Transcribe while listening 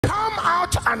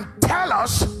out and tell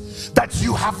us that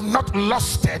you have not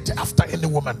lusted after any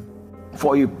woman.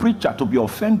 For a preacher to be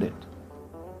offended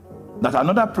that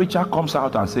another preacher comes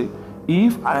out and say,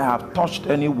 if I have touched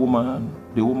any woman,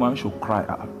 the woman should cry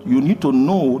out. You need to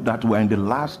know that we're in the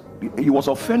last. He was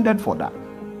offended for that.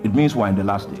 It means we're in the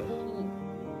last day.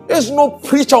 There's no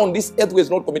preacher on this earth who has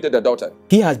not committed adultery.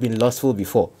 He has been lustful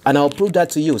before, and I'll prove that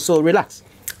to you, so relax.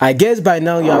 I guess by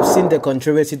now you have seen the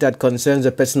controversy that concerns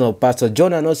the person of Pastor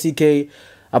John Anosike,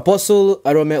 Apostle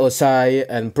Arome Osayi,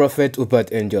 and Prophet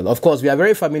𝙰𝚋𝚘𝚗𝐿. Of course, we are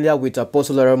very familiar with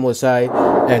Apostle Arome Osayi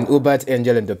and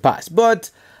𝙰𝚋𝚘𝚗𝐿 in the past,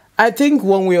 but I think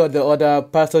one way or the other,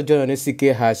 Pastor John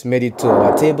Anosike has made it to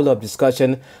our table of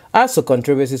discussion as to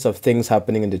controversies of things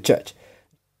happening in the church.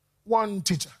 One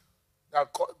teacher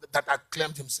that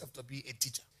acclaimed himself to be a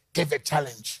teacher gave a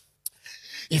challenge.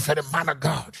 If you're a man of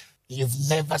God, you've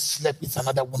never slept with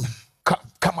another woman,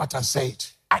 come out and say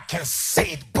it. I can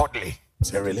say it boldly.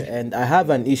 Say, really? And I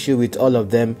have an issue with all of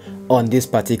them on this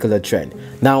particular trend.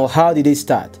 Now, how did it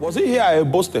start? Was it here I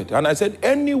boasted? And I said,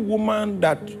 any woman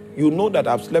that you know that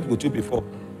I've slept with you before,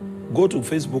 go to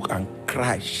Facebook and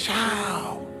cry,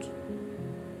 shout.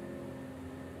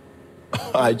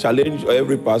 I challenge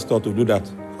every pastor to do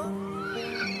that.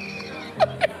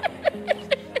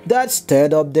 That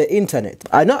stirred up the internet.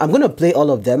 I know I'm going to play all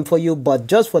of them for you, but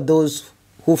just for those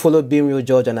who follow Being Real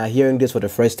George and are hearing this for the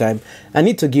first time, I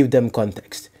need to give them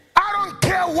context. I don't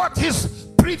care what his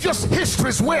previous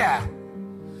histories were.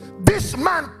 This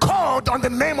man called on the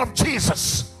name of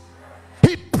Jesus.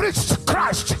 He preached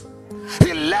Christ.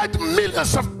 He led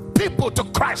millions of people to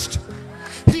Christ.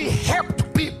 He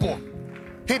helped people.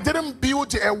 He didn't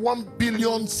build a 1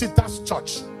 billion sitters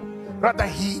church. Rather,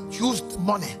 he used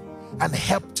money and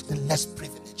helped the less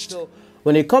privileged. So,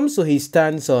 when it comes to his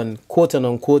stance on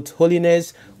quote-unquote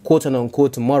holiness,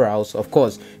 quote-unquote morals, of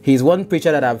course, he's one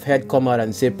preacher that I've heard come out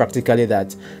and say practically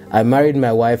that I married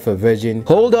my wife a virgin.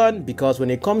 Hold on, because when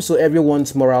it comes to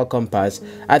everyone's moral compass,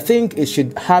 I think it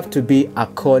should have to be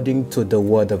according to the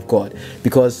word of God.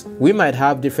 Because we might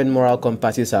have different moral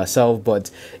compasses ourselves,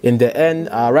 but in the end,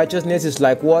 our righteousness is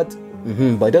like what?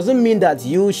 But it doesn't mean that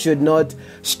you should not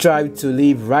strive to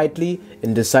live rightly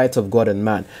in the sight of God and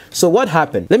man. So what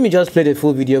happened? Let me just play the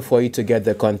full video for you to get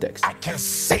the context. I can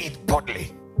say it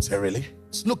boldly. Say, really?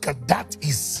 Look at that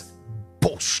is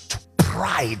boast,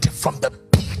 pride from the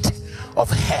pit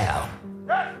of hell.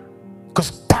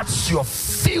 Because that's your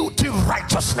filthy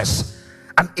righteousness.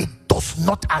 And it does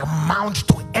not amount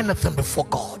to anything before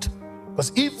God.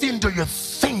 Because even though you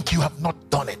think you have not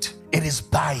done it, it is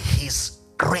by his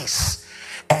grace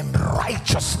and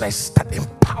righteousness that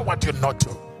empowered you not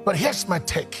to. But here's my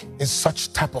take in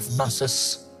such type of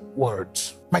nonsense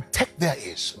words. My take there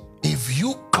is, if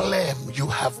you claim you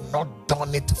have not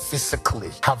done it physically,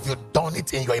 have you done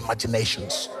it in your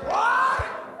imaginations?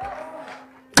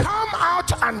 Come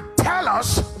out and tell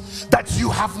us that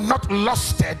you have not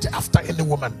lusted after any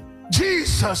woman.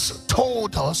 Jesus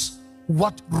told us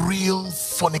what real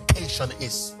fornication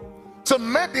is. So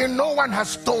maybe no one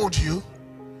has told you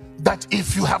that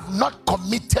if you have not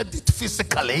committed it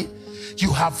physically,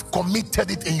 you have committed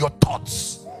it in your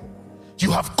thoughts. You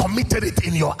have committed it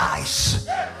in your eyes.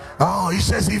 Oh, he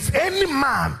says, if any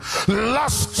man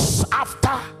lusts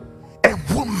after a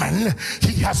woman,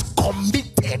 he has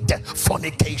committed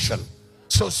fornication.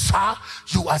 So, sir,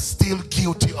 you are still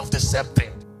guilty of the same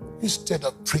thing. Instead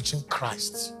of preaching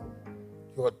Christ,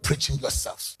 you are preaching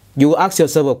yourself. You ask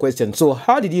yourself a question. So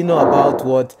how did you know about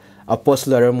what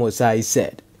Apostle Arome Osayi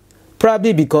said?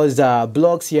 Probably because there are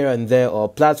blogs here and there or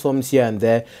platforms here and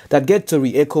there that get to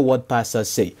re-echo what pastors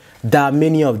say. There are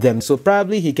many of them. So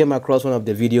probably he came across one of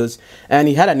the videos and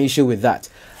he had an issue with that.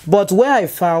 But where I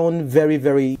found very,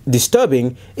 very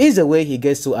disturbing is the way he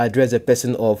gets to address the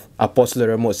person of Apostle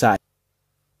Arome Osayi.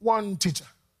 One teacher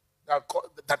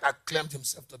that acclaimed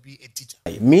himself to be a teacher.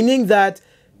 Meaning that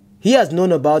he has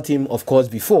known about him, of course,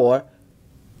 before,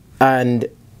 and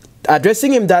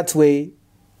addressing him that way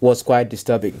was quite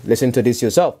disturbing. Listen to this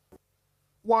yourself.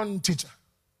 One teacher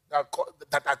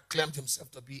that acclaimed himself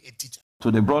to be a teacher.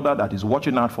 To the brother that is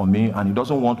watching out for me and he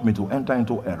doesn't want me to enter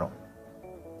into error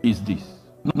is this.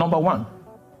 Number one,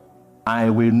 I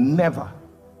will never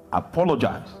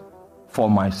apologize for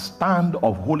my stand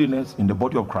of holiness in the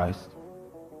body of Christ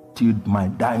till my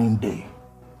dying day.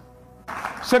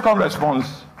 Second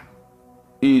response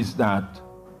is that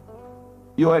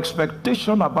your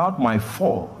expectation about my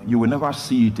fall, you will never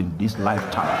see it in this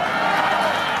lifetime.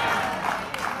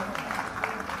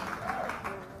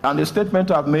 And the statement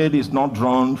I've made is not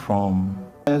drawn from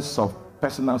a sense of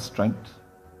personal strength,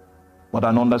 but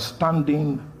an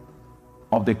understanding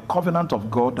of the covenant of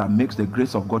God that makes the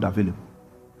grace of God available.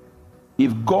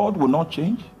 If God will not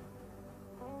change,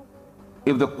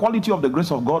 if the quality of the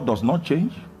grace of God does not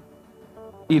change,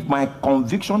 if my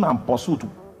conviction and pursuit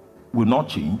will not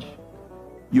change,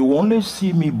 you will only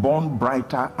see me born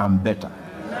brighter and better.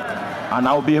 And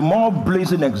I'll be a more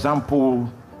blazing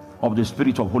example of the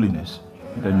spirit of holiness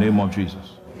in the name of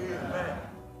Jesus.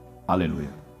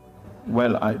 Hallelujah.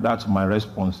 Well, that's my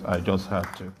response. I just had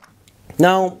to.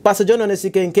 Now, Pastor John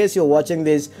Anosike, in case you're watching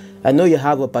this, I know you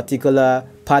have a particular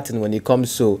pattern when it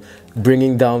comes to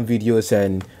bringing down videos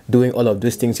and doing all of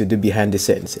those things you do behind the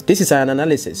scenes. This is an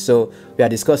analysis, so we are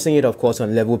discussing it, of course,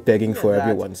 on level pegging for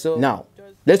everyone. So now,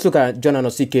 let's look at John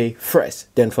Anosike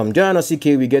first. Then from John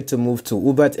Anosike, we get to move to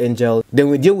Hubert Angel. Then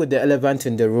we deal with the elephant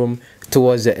in the room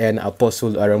towards the end,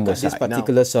 Apostle Arome Osayi. This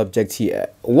particular subject here,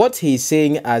 what he's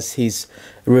saying as his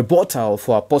rebuttal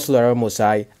for Apostle Arome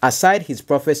Osayi, aside his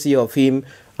prophecy of him,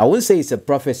 I wouldn't say it's a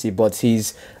prophecy, but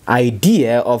his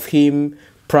idea of him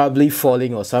probably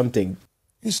falling or something.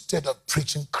 Instead of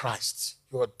preaching Christ,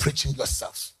 you are preaching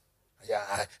yourself. Yeah,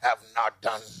 I have not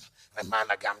done, man,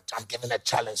 I'm giving a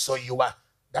challenge. So you are,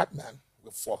 that man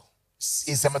will fall.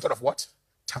 It's a matter of what?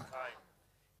 Time.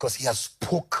 Because he has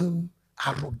spoken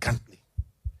arrogantly.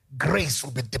 Grace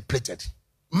will be depleted.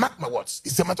 Mark my words,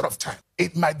 it's a matter of time.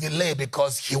 It might delay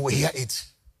because he will hear it.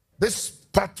 This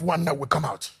part one that will come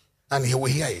out and he will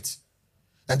hear it.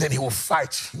 And then he will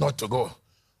fight not to go.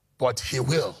 But he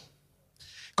will.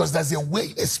 Because there's a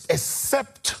way,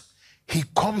 except he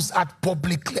comes out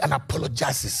publicly and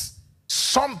apologizes,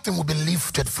 something will be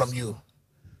lifted from you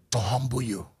to humble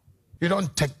you. You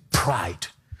don't take pride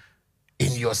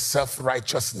in your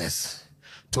self-righteousness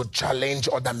to challenge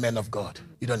other men of God.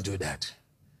 You don't do that.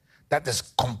 That is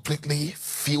completely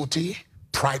filthy,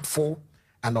 prideful,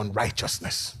 and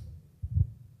unrighteousness.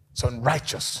 So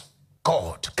unrighteous,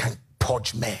 God can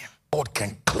purge man. God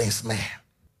can cleanse man.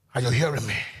 Are you hearing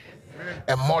me?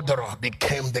 A murderer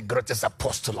became the greatest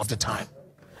apostle of the time.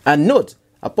 And note,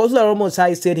 Apostle Arome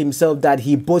Osayi said himself that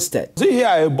he boasted. See here,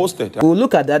 I boasted. We'll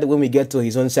look at that when we get to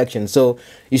his own section. So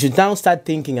you should now start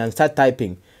thinking and start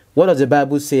typing. What does the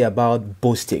Bible say about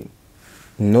boasting?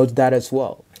 Note that as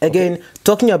well. Again,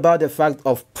 talking about the fact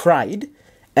of pride,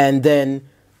 and then,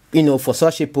 you know, for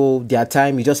such people, their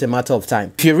time is just a matter of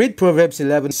time. If you read Proverbs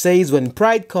 11, it says, when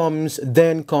pride comes,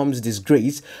 then comes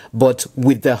disgrace, but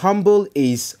with the humble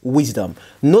is wisdom.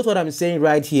 Note what I'm saying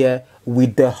right here,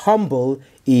 with the humble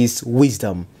is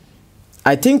wisdom.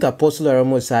 I think Apostle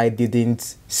Arome Osayi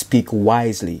didn't speak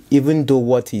wisely, even though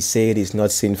what he said is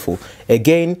not sinful.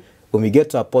 Again, when we get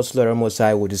to Apostle Arome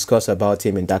Osayi, we'll discuss about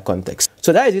him in that context.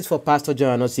 So that is it for Pastor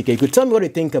John Anosike. You could tell me what you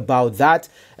think about that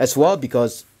as well,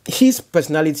 because his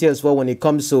personality as well when it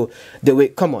comes to the way,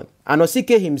 come on,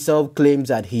 Anosike himself claims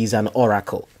that he's an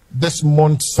oracle. This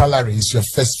month's salary is your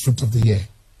first fruit of the year.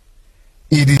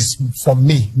 It is for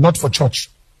me, not for church.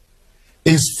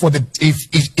 It's for the,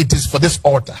 it is for this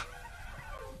altar.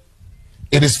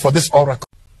 It is for this oracle.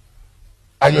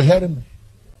 Are you hearing me?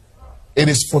 It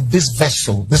is for this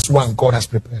vessel, this one God has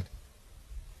prepared.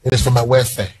 It is for my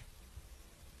welfare.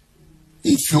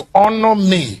 If you honor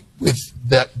me with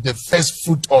the first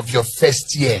fruit of your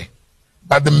first year,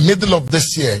 by the middle of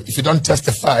this year, if you don't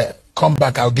testify, come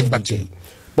back, I'll give back to you.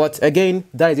 But again,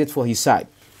 that is it for his side.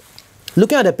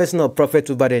 Looking at the person of Prophet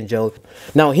Hubert Angel,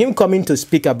 now him coming to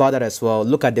speak about that as well,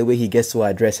 look at the way he gets to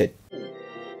address it.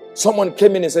 Someone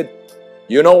came in and said,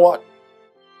 you know what?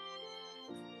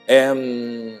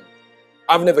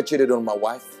 I've never cheated on my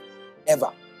wife,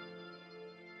 ever.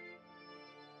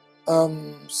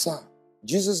 Sir,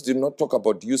 Jesus did not talk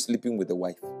about you sleeping with a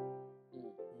wife.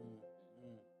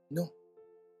 No.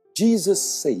 Jesus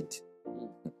said,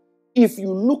 if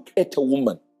you look at a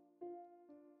woman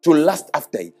to lust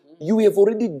after it, you have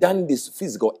already done this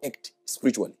physical act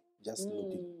spiritually. Just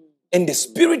looking. And the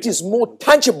spirit is more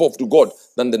tangible to God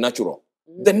than the natural.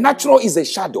 The natural is a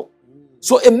shadow.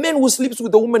 So a man who sleeps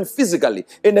with a woman physically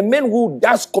and a man who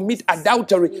does commit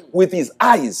adultery with his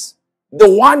eyes, the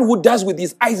one who does with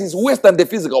his eyes is worse than the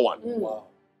physical one. Wow.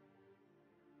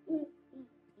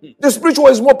 The spiritual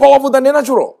is more powerful than the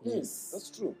natural. Yes, that's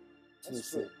true.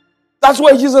 That's true. That's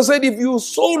why Jesus said, if you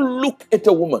so look at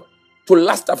a woman to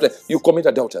lust after, you commit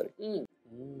adultery.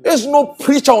 There's no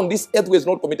preacher on this earth who has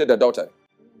not committed adultery.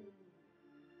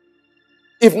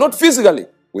 If not physically,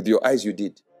 with your eyes you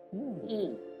did.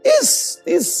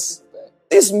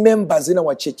 These members in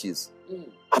our churches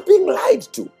are being lied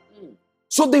to.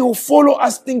 So they will follow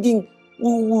us thinking,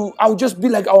 I'll just be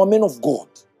like our men of God.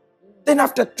 Then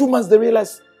after 2 months, they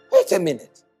realize, wait a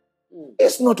minute,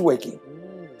 it's not working.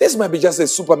 This might be just a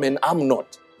Superman, I'm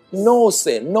not. No,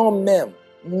 sir, no, ma'am.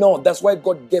 No, that's why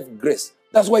God gave grace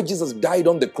That's why Jesus died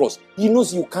on the cross. He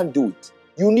knows you can't do it.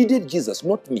 You needed Jesus,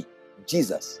 not me.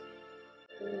 Jesus.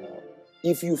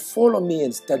 If you follow me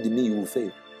and study me, you will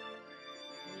fail.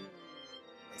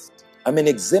 I'm an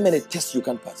exam and a test you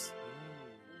can't pass.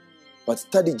 But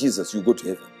study Jesus, you go to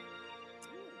heaven.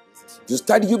 If you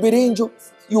study 𝐻𝐵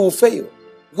you will fail.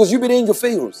 Because 𝐻𝐵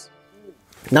fails.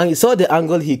 Now you saw the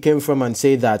angle he came from and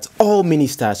said that all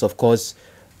ministers, of course,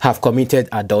 have committed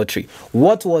adultery.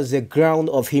 What was the ground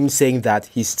of him saying that?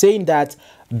 He's saying that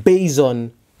based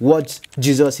on what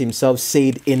Jesus himself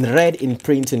said read in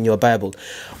print in your Bible.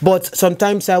 But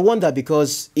sometimes I wonder,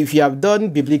 because if you have done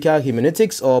biblical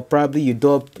hermeneutics or probably you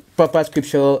do proper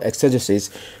scriptural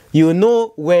exegesis, you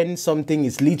know when something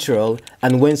is literal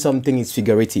and when something is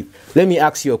figurative. Let me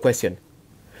ask you a question.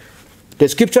 The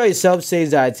scripture itself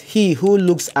says that he who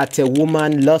looks at a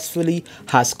woman lustfully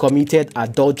has committed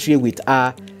adultery with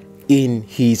her in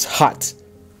his heart.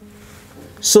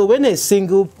 So when a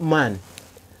single man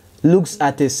looks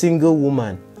at a single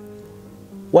woman,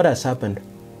 what has happened?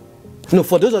 No,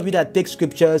 for those of you that take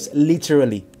scriptures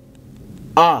literally,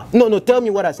 no, tell me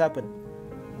what has happened.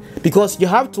 Because you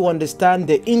have to understand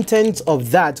the intent of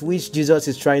that which Jesus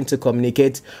is trying to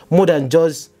communicate more than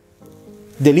just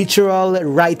the literal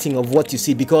writing of what you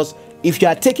see. Because if you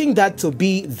are taking that to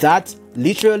be that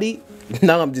literally,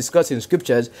 now I'm discussing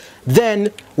scriptures,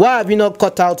 then why have you not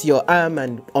cut out your arm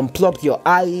and unplugged your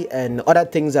eye and other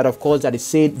things that, of course, that is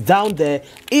said down there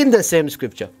in the same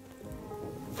scripture?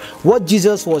 What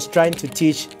Jesus was trying to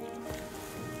teach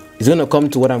is going to come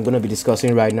to what I'm going to be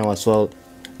discussing right now as well,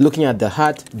 looking at the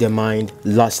heart, the mind,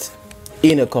 lust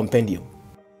in a compendium.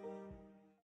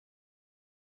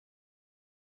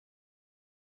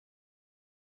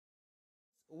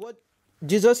 What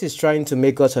Jesus is trying to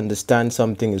make us understand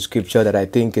something in scripture that I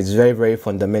think is very, very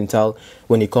fundamental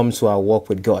when it comes to our walk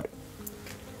with God.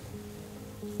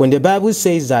 When the Bible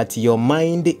says that your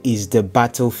mind is the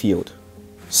battlefield,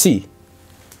 see,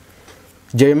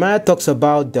 Jeremiah talks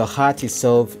about the heart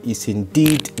itself is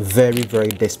indeed very, very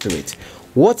desperate.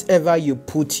 Whatever you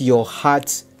put your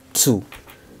heart to,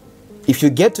 if you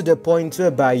get to the point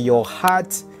whereby your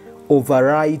heart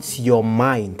overrides your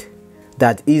mind,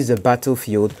 that is a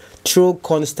battlefield, through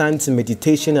constant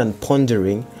meditation and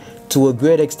pondering, to a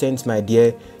great extent, my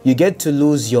dear, you get to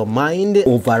lose your mind,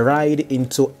 override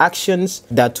into actions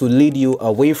that will lead you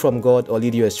away from God or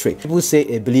lead you astray. People say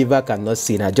a believer cannot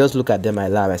sin. I just look at them, I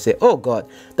laugh. I say, oh God,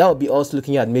 that would be us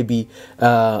looking at maybe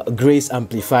grace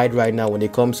amplified right now when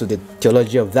it comes to the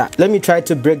theology of that. Let me try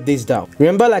to break this down.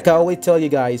 Remember, like I always tell you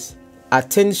guys,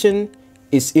 attention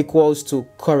is equals to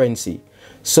currency.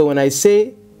 So when I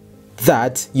say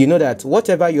that, you know that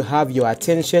whatever you have your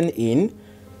attention in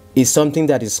is something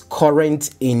that is current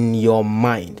in your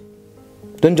mind.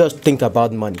 Don't just think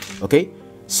about money, okay?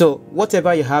 So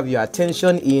whatever you have your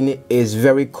attention in is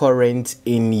very current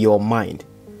in your mind,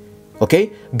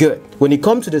 okay? Good. When it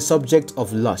comes to the subject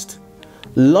of lust,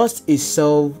 lust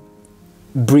itself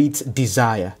breeds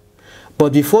desire.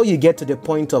 But before you get to the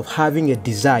point of having a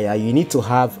desire, you need to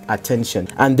have attention.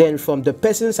 And then from the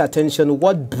person's attention,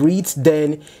 what breeds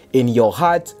then in your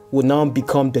heart will now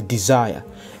become the desire.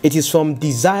 It is from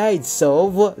desire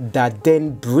itself that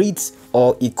then breeds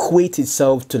or equates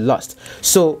itself to lust.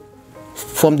 So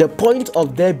from the point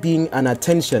of there being an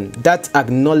attention, that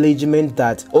acknowledgement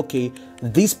that, okay,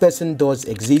 this person does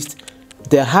exist,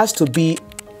 there has to be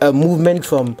a movement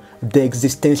from the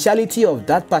existentiality of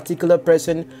that particular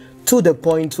person to the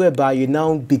point whereby you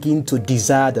now begin to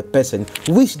desire the person,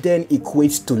 which then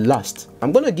equates to lust.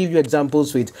 I'm going to give you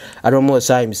examples with Arome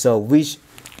Osayi himself, which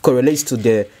correlates to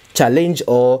the challenge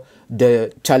or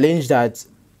the challenge that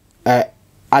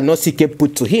Anosike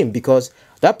put to him, because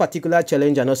that particular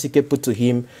challenge Anosike put to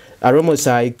him, Arome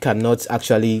Osayi cannot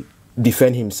actually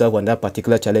defend himself on that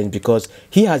particular challenge because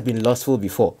he has been lustful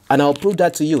before. And I'll prove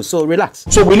that to you. So relax.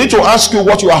 So we need to ask you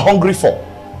what you are hungry for,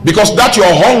 because that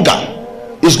your hunger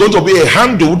is going to be a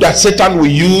handle that Satan will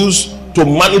use to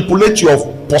manipulate your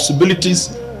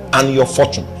possibilities and your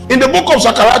fortune. In the book of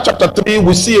Zechariah chapter 3,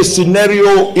 we see a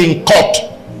scenario in court.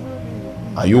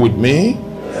 Are you with me?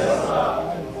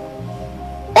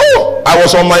 Oh, I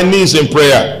was on my knees in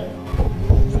prayer.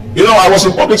 You know, I was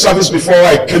in public service before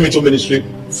I came into ministry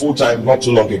full-time not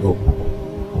too long ago.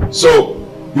 So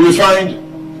you will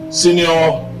find senior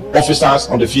officers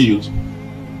on the field.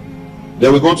 They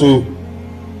will go to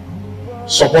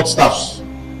support staffs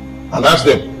and ask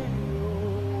them,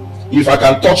 if I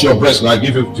can touch your breast, I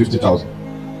give you 50,000.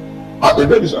 The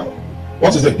baby said,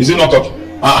 what is it? Is it not touch?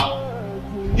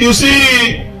 You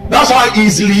see, that's how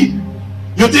easily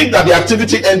you think that the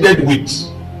activity ended with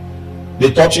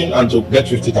the touching and to get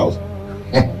 50,000.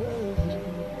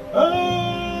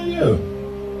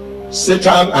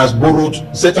 Satan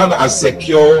has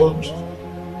secured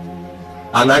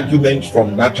an argument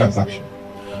from that transaction.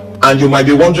 And you might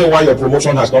be wondering why your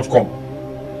promotion has not come,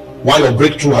 why your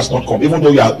breakthrough has not come, even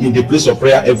though you are in the place of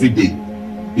prayer every day.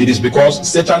 It is because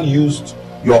Satan used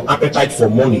your appetite for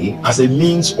money as a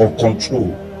means of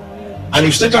control. And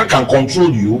if Satan can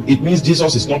control you, it means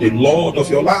Jesus is not the Lord of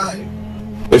your life.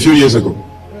 A few years ago,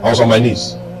 I was on my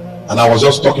knees and I was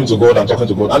just talking to God and talking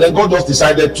to God, and then God just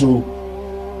decided to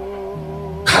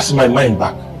cast my mind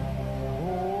back.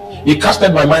 He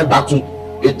casted my mind back to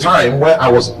a time where I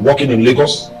was working in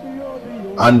Lagos,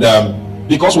 and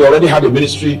because we already had a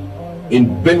ministry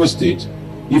in Benue State,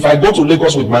 if I go to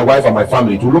Lagos with my wife and my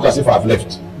family, it will look as if I've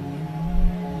left.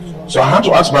 So I had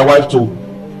to ask my wife to,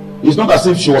 it's not as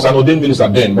if she was an ordained minister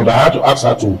then, but I had to ask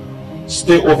her to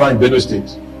stay over in Benue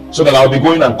State so that I'll be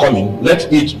going and coming.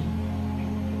 Let it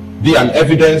be an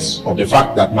evidence of the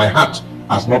fact that my heart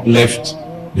has not left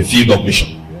the field of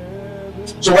mission.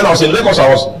 So when I was in Lagos, I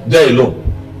was there alone.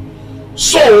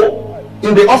 So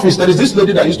in the office, there is this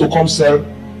lady that used to come sell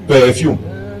perfume.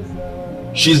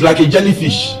 She's like a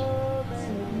jellyfish.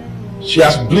 She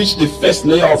has bleached the first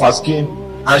layer of her skin,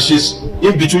 and she's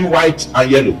in between white and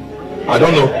yellow. I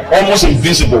don't know, almost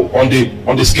invisible on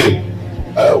the scale.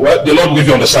 Well, the Lord will give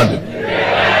you understanding.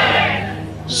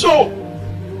 So,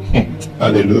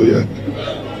 hallelujah.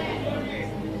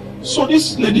 So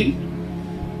this lady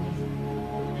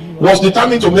was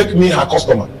determined to make me her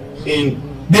customer. In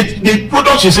the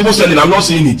product she's even selling, I'm not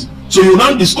seeing it. So you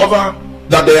now discover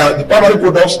that they are the primary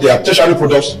products, they are tertiary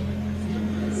products,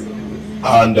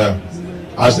 and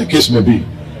as the case may be.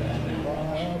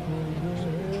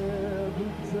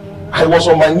 I was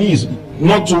on my knees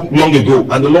not too long ago,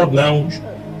 and the Lord now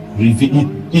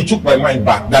he took my mind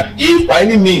back that if by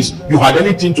any means you had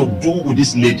anything to do with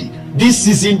this lady, this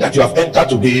season that you have entered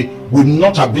today would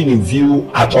not have been in view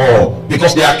at all,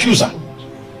 because they accuse her.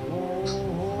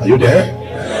 Are you there?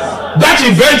 Yeah. That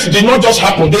event did not just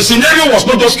happen. The scenario was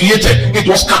not just created, it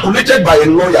was calculated by a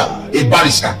lawyer, a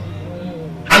barrister,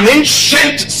 an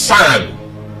ancient son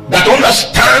that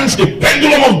understands the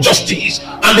pendulum of justice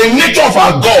and the nature of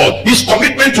our God, his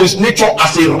commitment to his nature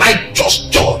as a righteous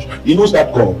judge. He knows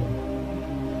that God.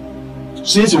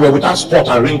 Since you were without spot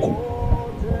and wrinkle,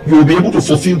 you will be able to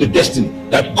fulfill the destiny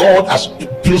that God has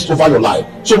placed over your life.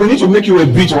 So we need to make you a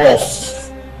bit rough.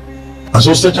 And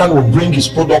so Satan will bring his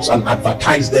products and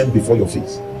advertise them before your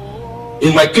face.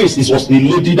 In my case, it was a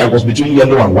lady that was between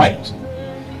yellow and white.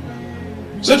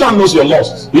 Satan knows you're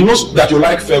lost. He knows that you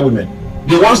like fair women.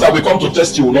 The ones that will come to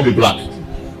test you will not be black.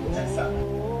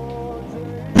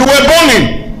 You were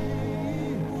burning.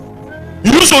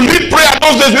 You used to lead prayer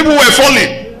those days, people were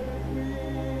falling.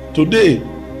 Today,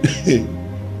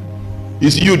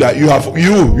 it's you that you are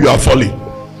falling.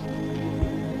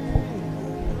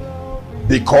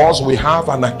 Because we have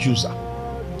an accuser.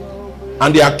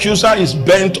 And the accuser is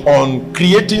bent on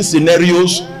creating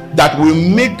scenarios that will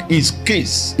make his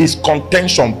case, his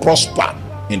contention prosper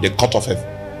in the court of heaven.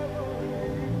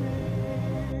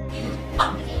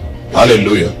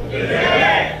 Hallelujah.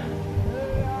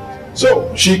 So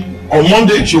on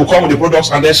Monday she will come with the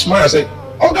products and then smile and say,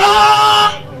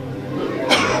 "Oga,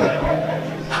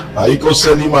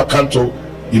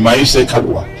 𝐲𝐨𝐿𝐼𝐭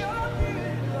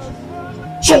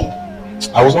So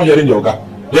I was not hearing the Oga.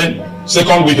 Then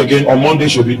second week again, on Monday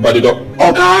she'll be by the door,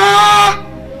 "Oga."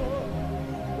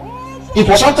 It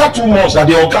was after 2 months that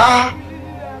the Oga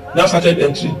now started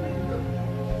entering.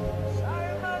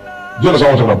 Do you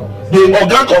understand what I'm talking about? The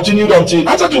Oga continued until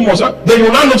after 2 months. Then you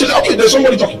now notice, okay, there's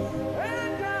somebody talking.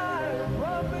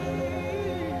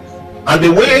 And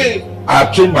the way I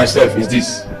have trained myself is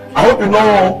this. I hope you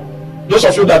know, those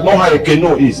of you that know how a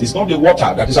canoe is, it's not the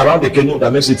water that is around the canoe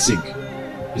that makes it sink.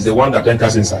 It's the one that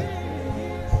enters inside.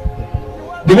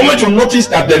 The moment you notice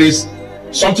that there is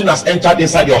something has entered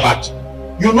inside your heart,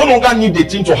 you no longer need the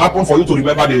thing to happen for you to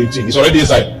remember the thing. It's already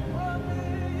inside.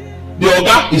 The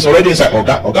Oga is already inside.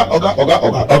 Oga.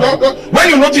 When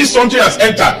you notice something has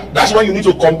entered, that's when you need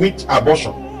to commit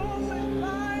abortion.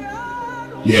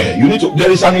 Yeah, you need to. There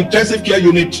is an intensive care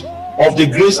unit of the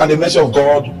grace and the mercy of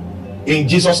God in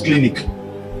Jesus Clinic.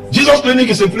 Jesus Clinic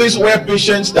is a place where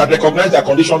patients that recognize their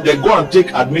condition, they go and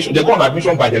take admission. They go on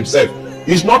admission by themselves.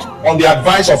 It's not on the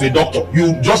advice of a doctor.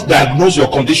 You just diagnose your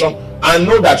condition and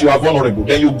know that you are vulnerable.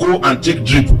 Then you go and take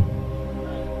drip.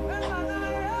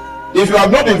 If you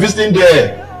have not been visiting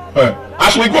there,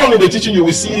 as we go on in the teaching, you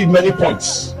will see many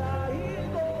points.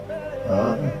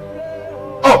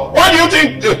 Oh, why do you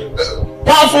think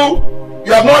powerful?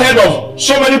 You have not heard of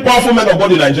so many powerful men of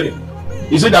God in Nigeria.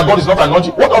 Is it that God is not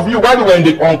anointing? What of you? While you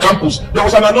were on campus, there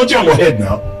was an anointing on your head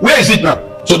now. Where is it now?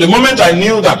 So the moment I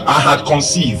knew that I had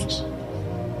conceived,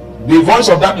 the voice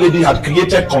of that lady had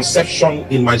created conception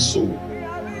in my soul.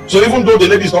 So even though the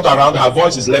lady is not around, her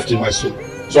voice is left in my soul.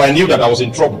 So I knew that I was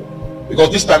in trouble,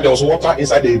 because this time there was water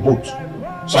inside the boat.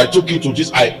 So I took it to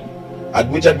Jesus. I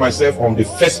admitted myself on the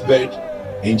first bed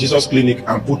in Jesus clinic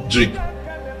and put drip.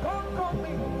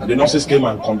 And the nurses came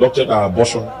and conducted our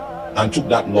abortion and took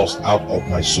that lust out of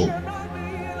my soul.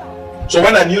 So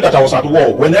when I knew that I was at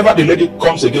war, whenever the lady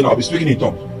comes again, I'll be speaking in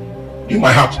tongues. In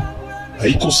my heart,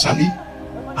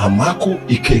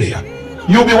 𝐼𝐡𝐚𝐭.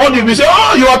 You'll be wondering, you say,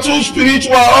 oh, you are too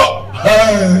spiritual.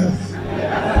 And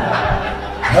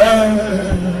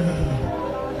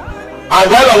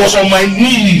while I was on my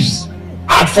knees,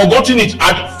 I'd forgotten it.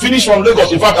 I'd finished from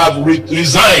Lagos. In fact, I've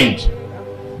resigned.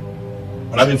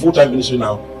 And I'm in full-time ministry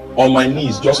now. On my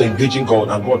knees, just engaging God.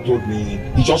 And God told me,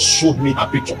 He just showed me a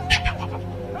picture.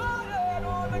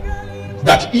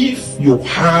 That if you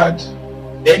had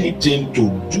anything to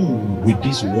do with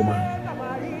this woman,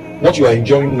 what you are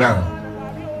enjoying now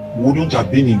wouldn't have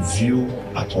been in view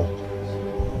at all.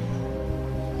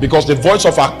 Because the voice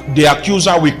of the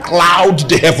accuser will cloud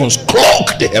the heavens,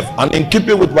 cloak the heavens. And in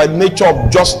keeping with my nature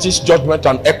of justice, judgment,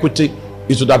 and equity,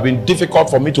 it would have been difficult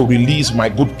for me to release my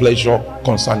good pleasure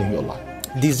concerning your life.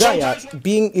 Desire,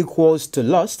 being equals to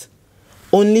lust,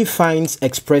 only finds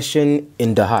expression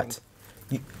in the heart.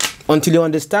 Until you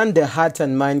understand the heart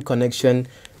and mind connection,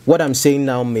 what I'm saying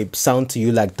now may sound to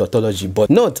you like tautology,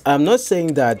 but note, I'm not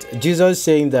saying that Jesus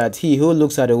saying that he who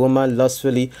looks at a woman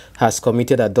lustfully has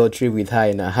committed adultery with her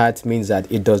in her heart means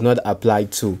that it does not apply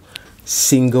to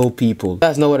single people.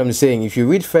 That's not what I'm saying. If you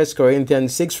read 1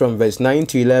 Corinthians 6 from verse 9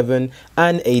 to 11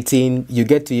 and 18, you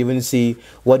get to even see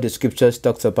what the scriptures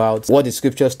talked about,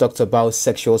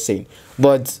 sexual sin.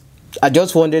 But I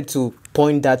just wanted to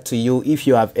point that to you if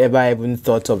you have ever even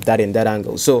thought of that in that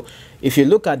angle. So if you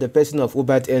look at the person of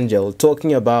𝐻𝐵𝐻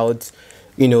talking about,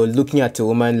 looking at a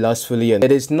woman lustfully, and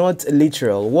it is not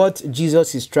literal. What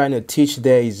Jesus is trying to teach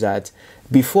there is that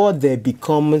before there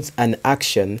becomes an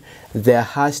action, there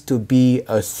has to be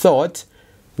a thought,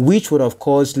 which would of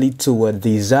course lead to a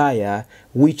desire,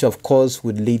 which of course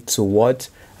would lead to what?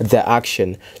 The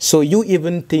action. So you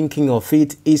even thinking of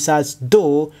it is as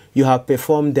though you have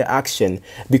performed the action,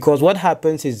 because what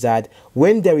happens is that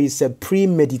when there is a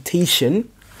premeditation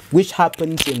which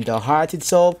happens in the heart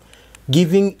itself,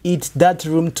 giving it that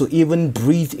room to even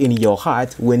breathe in your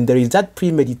heart, when there is that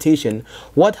premeditation,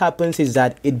 what happens is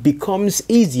that it becomes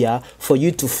easier for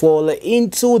you to fall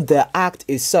into the act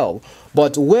itself.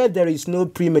 But where there is no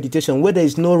premeditation, where there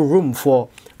is no room for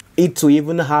it to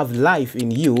even have life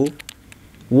in you,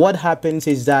 what happens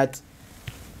is that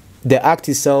the act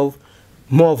itself,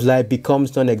 more of life,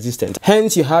 becomes non-existent.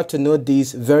 Hence, you have to know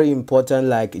this very important,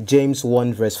 like James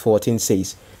 1 verse 14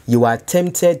 says, you are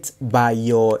tempted by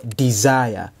your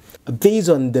desire. Based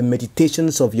on the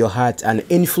meditations of your heart and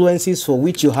influences for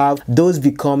which you have, those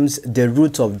becomes the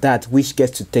root of that which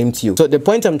gets to tempt you. So the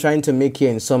point I'm trying to make here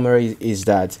in summary is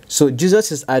that, so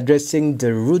Jesus is addressing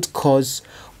the root cause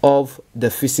of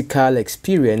the physical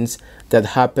experience that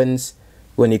happens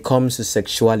when it comes to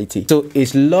sexuality. So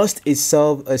is lust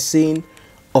itself a sin?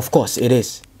 Of course it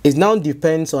is. It now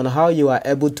depends on how you are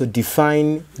able to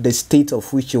define the state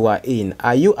of which you are in.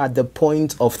 Are you at the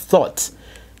point of thought,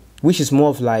 which is more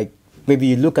of like, maybe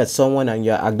you look at someone and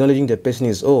you're acknowledging the person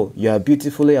is, oh, you are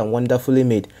beautifully and wonderfully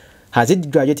made. Has it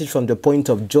graduated from the point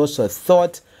of just a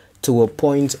thought to a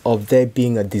point of there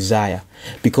being a desire?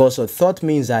 Because a thought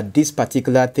means that this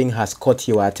particular thing has caught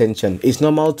your attention. It's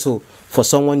normal for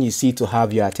someone you see to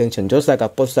have your attention. Just like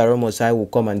Apostle Arome Osayi will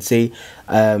come and say,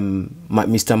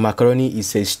 Mr. Macaroni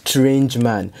is a strange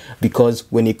man, because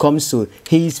when it comes to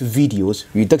his videos,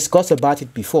 we discussed about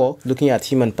it before, looking at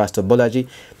him and Pastor Bolaji,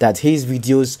 that his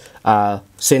videos are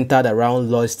centered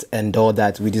around lust and all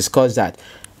that. We discussed that.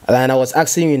 And I was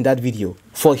asking you in that video,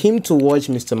 for him to watch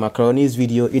Mr. Macaroni's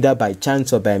video either by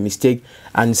chance or by mistake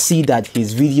and see that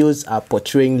his videos are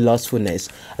portraying lustfulness,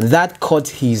 that caught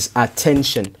his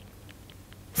attention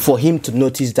for him to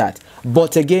notice that.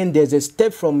 But again, there's a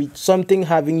step from something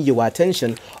having your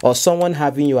attention or someone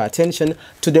having your attention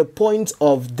to the point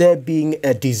of there being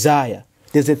a desire.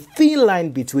 There's a thin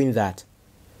line between that.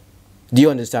 Do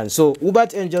you understand? So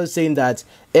𝐻𝐵𝐻 saying that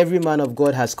every man of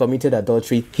God has committed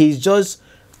adultery, he's just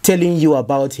telling you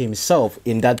about himself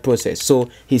in that process. So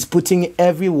he's putting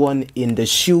everyone in the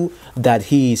shoe that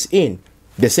he is in.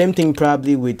 The same thing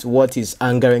probably with what is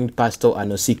angering Pastor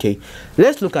Anosike.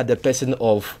 Let's look at the person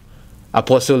of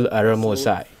Apostle Arome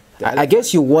Osayi. I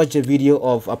guess you watched the video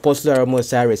of Apostle Arome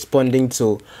Osayi responding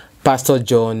to Pastor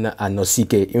John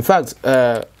Anosike. In fact,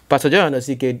 Pastor John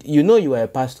Anosike, you know you are a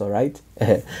pastor, right?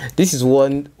 This is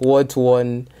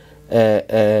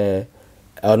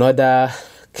another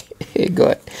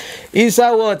God.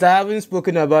 Inside what I haven't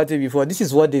spoken about it before. This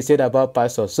is what they said about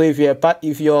pastors. So if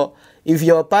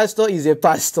your pastor is a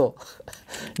pastor,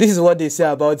 this is what they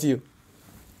say about you.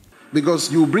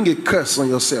 Because you bring a curse on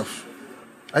yourself.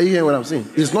 Are you hearing what I'm saying?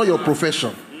 It's not your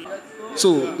profession.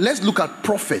 So let's look at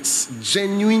prophets,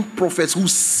 genuine prophets who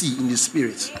see in the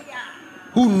spirit,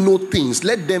 who know things.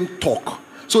 Let them talk.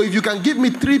 So if you can give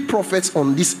me 3 prophets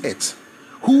on this earth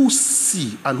who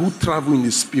see and who travel in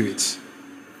the spirit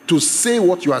to say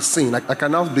what you are saying, I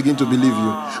can now begin to believe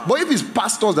you. But if it's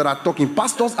pastors that are talking,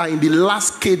 pastors are in the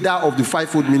last cadre of the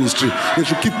fivefold ministry. They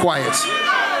should keep quiet.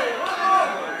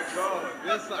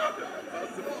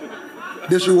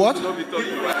 They should what?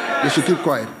 They should keep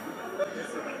quiet.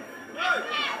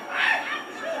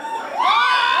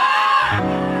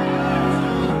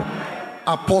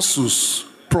 Apostles,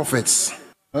 prophets.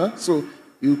 Huh? So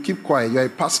you keep quiet. You're a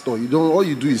pastor. You don't. All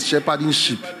you do is shepherding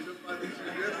sheep.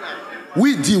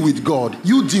 We deal with God.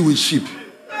 You deal with sheep.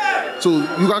 So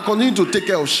you can continue to take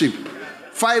care of sheep.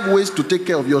 5 ways to take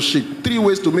care of your sheep. 3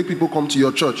 ways to make people come to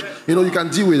your church. You know, you can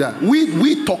deal with that.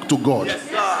 We talk to God.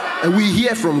 And we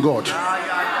hear from God.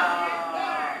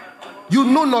 You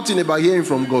know nothing about hearing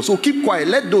from God. So keep quiet.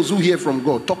 Let those who hear from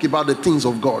God talk about the things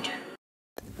of God.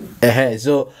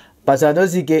 So, Pastor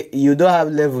Anosike, you don't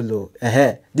have level though.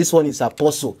 This one is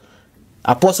apostle.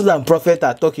 Apostle and prophet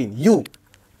are talking. You,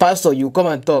 pastor, you come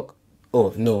and talk.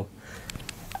 Oh, no.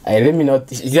 Let me not.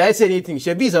 Did I say anything?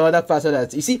 𝐻𝐵 is another pastor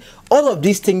that, you see, all of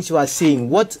these things you are saying,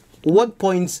 what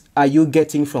points are you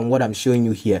getting from what I'm showing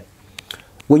you here?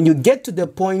 When you get to the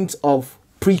point of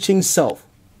preaching self,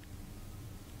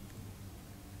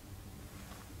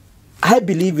 I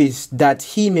believe is that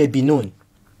he may be known,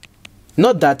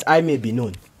 not that I may be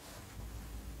known.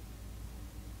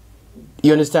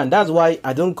 You understand? That's why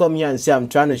I don't come here and say I'm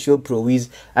trying to show prowess.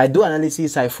 I do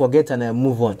analysis, I forget, and I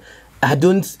move on. I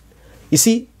don't, you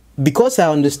see, because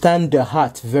I understand the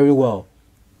heart very well.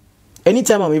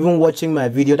 Anytime I'm even watching my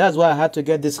video, that's why I had to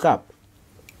get this cap.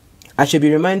 I should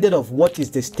be reminded of what is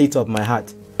the state of my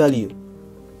heart. I tell you,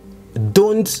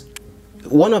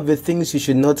 one of the things you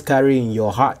should not carry in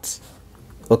your heart,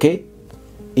 okay,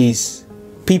 is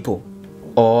people,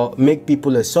 or make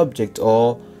people a subject,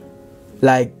 or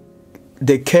like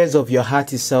the cares of your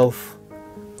heart itself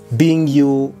being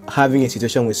you having a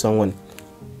situation with someone.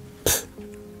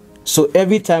 So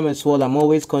every time as well, I'm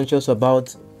always conscious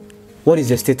about what is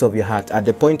the state of your heart. At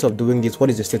the point of doing this, what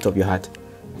is the state of your heart?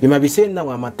 You might be saying now,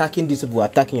 I'm attacking this people,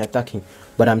 attacking,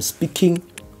 but I'm speaking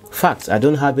facts. I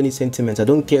don't have any sentiments. I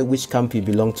don't care which camp you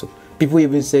belong to. People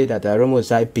even say that Arome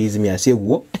Osayi pays me. I say,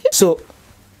 what? So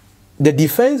the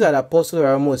defense that Apostle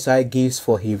Arome Osayi gives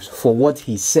for what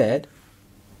he said,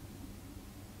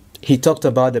 he talked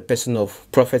about the person of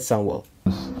Prophet Samuel.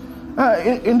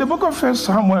 In the book of 1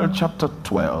 Samuel chapter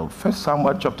 12, 1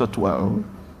 Samuel chapter 12,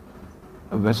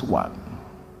 verse 1.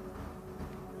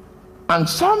 And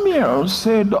Samuel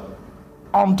said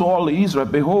unto all Israel,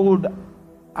 behold,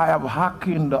 I have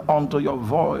hearkened unto your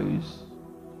voice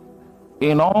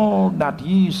in all that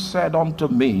ye said unto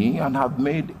me, and have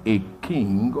made a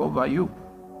king over you.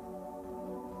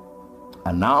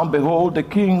 And now behold, the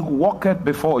king walketh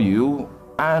before you,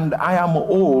 and I am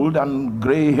old and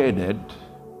gray-headed.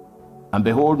 And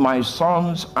behold, my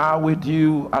sons are with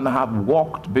you, and have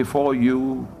walked before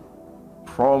you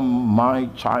from my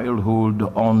childhood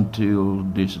until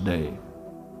this day.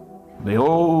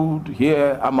 Behold,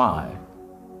 here am I,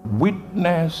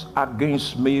 witness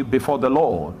against me before the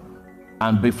Lord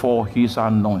and before his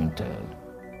anointed.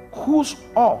 Whose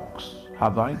ox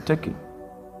have I taken?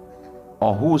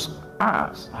 Or whose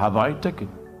ass have I taken?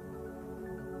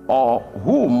 Or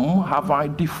whom have I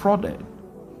defrauded?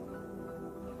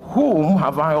 Whom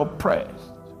have I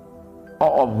oppressed?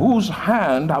 Or of whose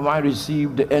hand have I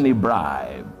received any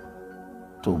bribe?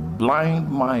 To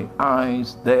blind my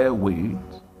eyes therewith,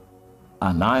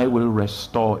 and I will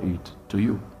restore it to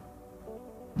you.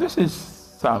 This is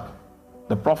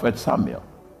the prophet Samuel.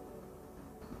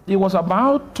 He was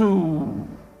about to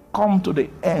come to the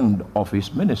end of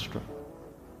his ministry.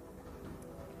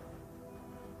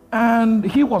 And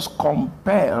he was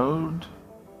compelled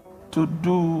to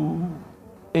do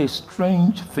a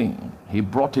strange thing. He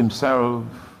brought himself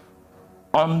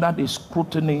under the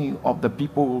scrutiny of the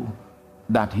people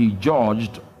that he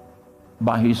judged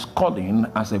by his calling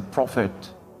as a prophet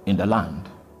in the land.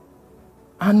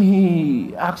 And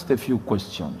he asked a few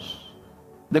questions.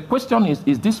 The question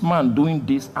is this man doing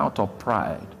this out of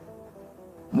pride?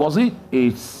 Was it a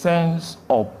sense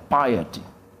of piety,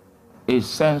 a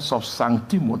sense of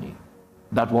sanctimony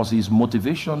that was his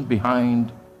motivation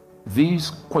behind these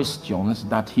questions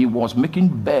that he was making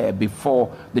bare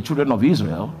before the children of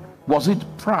Israel? Was it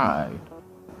pride?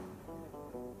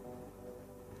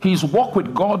 His walk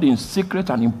with God in secret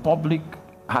and in public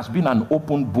has been an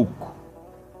open book.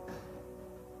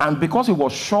 And because he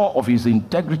was sure of his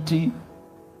integrity,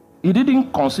 he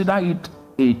didn't consider it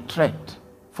a threat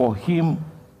for him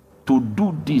to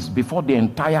do this before the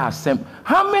entire assembly.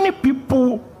 How many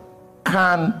people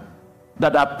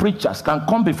that are preachers can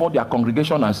come before their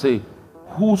congregation and say,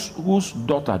 whose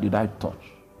daughter did I touch?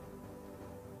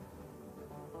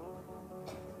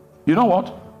 You know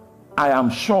what? I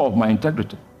am sure of my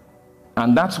integrity.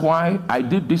 And that's why I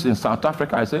did this in South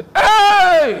Africa. I said,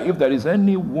 hey, if there is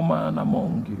any woman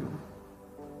among you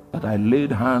that I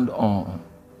laid hand on,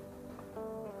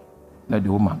 let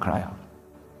the woman cry out.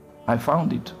 I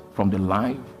found it from the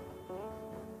life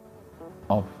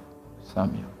of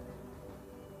Samuel.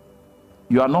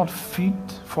 You are not fit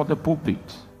for the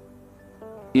pulpit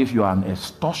if you are an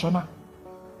extortioner.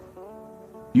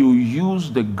 You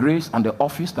use the grace and the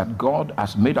office that God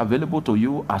has made available to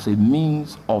you as a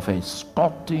means of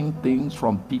extorting things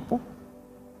from people.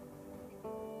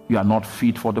 You are not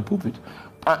fit for the pulpit.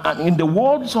 And in the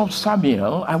words of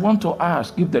Samuel, I want to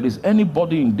ask if there is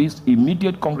anybody in this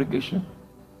immediate congregation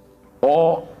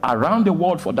or around the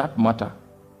world for that matter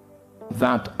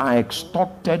that I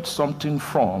extorted something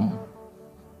from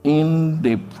in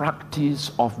the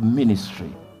practice of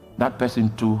ministry. That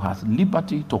person too has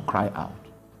liberty to cry out.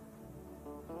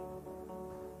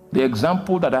 The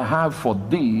example that I have for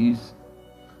this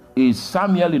is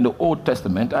Samuel in the Old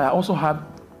Testament. I also have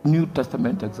New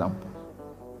Testament examples.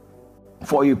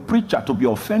 For a preacher to be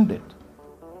offended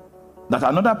that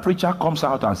another preacher comes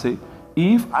out and say,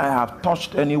 if I have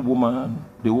touched any woman,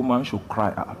 the woman should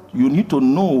cry out. You need to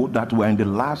know that we're in the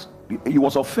last. He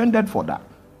was offended for that.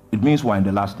 It means we're in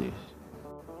the last days.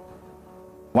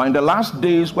 We're in the last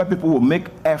days where people will make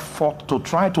effort to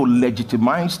try to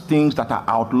legitimize things that are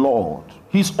outlawed.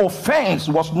 His offense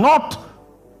was not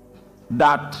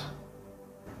that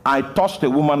I touched a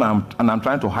woman and I'm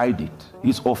trying to hide it.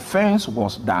 His offense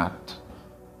was that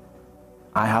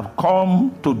I have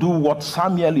come to do what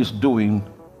Samuel is doing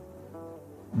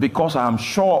because I am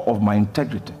sure of my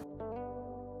integrity.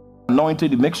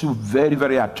 Anointed, it makes you very,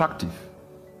 very attractive.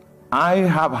 I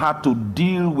have had to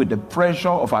deal with the pressure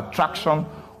of attraction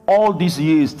all these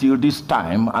years till this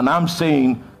time, and I'm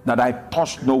saying that I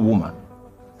touched no woman.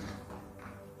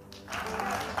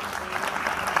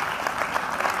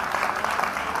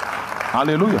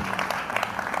 Hallelujah.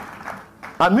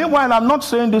 And meanwhile, I'm not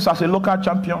saying this as a local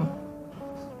champion.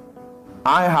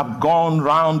 I have gone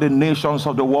round the nations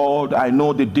of the world. I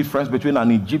know the difference between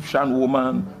an Egyptian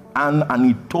woman and an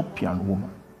Ethiopian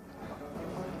woman.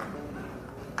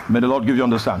 May the Lord give you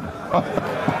understanding.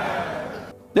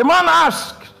 The man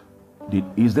asked,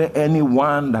 is there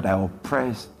anyone that I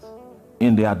oppressed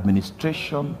in the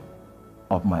administration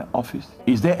of my office?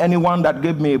 Is there anyone that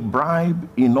gave me a bribe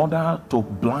in order to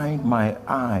blind my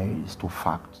eyes to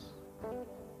facts?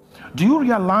 Do you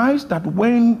realize that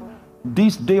when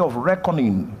this day of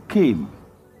reckoning came,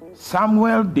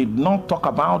 Samuel did not talk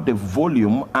about the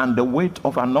volume and the weight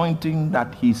of anointing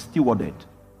that he stewarded?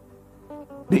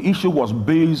 The issue was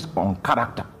based on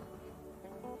character.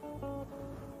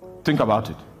 Think about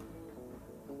it.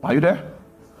 Are you there?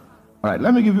 All right,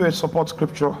 let me give you a support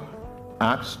scripture.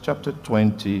 Acts chapter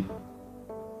 20,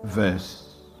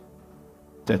 verse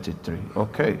 33.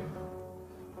 Okay.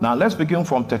 Now let's begin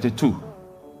from 32.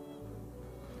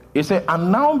 He said,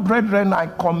 and now, brethren, I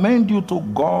commend you to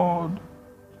God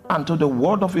and to the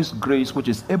word of his grace, which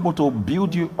is able to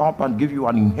build you up and give you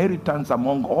an inheritance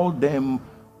among all them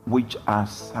which are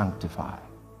sanctified.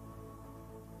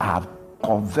 I have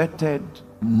coveted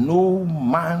no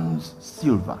man's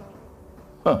silver,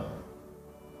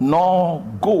 nor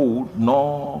gold,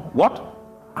 nor what?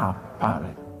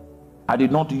 Apparel. I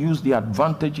did not use the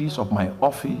advantages of my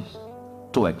office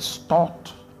to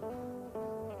extort.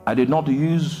 I did not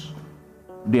use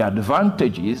the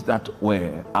advantages that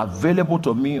were available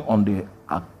to me on the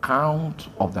account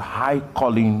of the high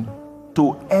calling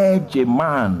to urge a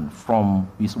man from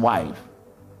his wife.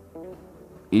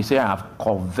 He said, I have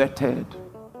coveted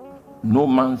no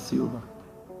man's silver.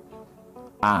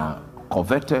 I have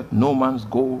coveted no man's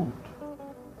gold.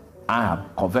 I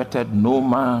have coveted no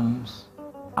man's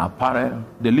apparel.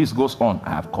 The list goes on. I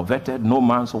have coveted no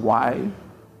man's wife.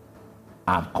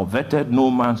 I have coveted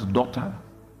no man's daughter.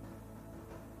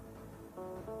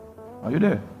 Are you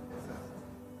there?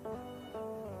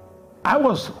 I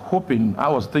was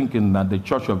thinking that the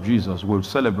Church of Jesus will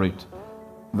celebrate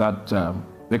that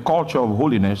The culture of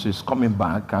holiness is coming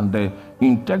back, and the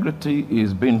integrity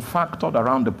is being factored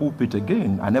around the pulpit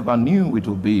again. I never knew it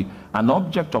would be an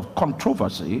object of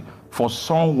controversy for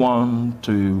someone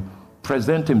to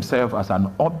present himself as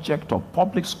an object of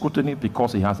public scrutiny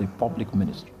because he has a public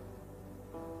ministry.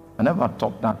 I never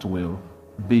thought that will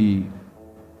be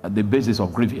the basis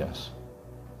of grievance.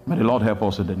 May the Lord help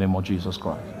us in the name of Jesus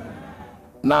Christ.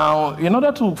 Now, in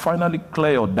order to finally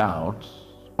clear your doubts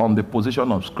on the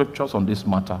position of scriptures on this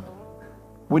matter,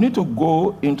 we need to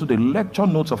go into the lecture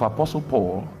notes of Apostle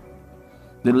Paul,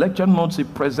 the lecture notes he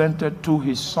presented to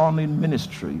his son in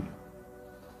ministry,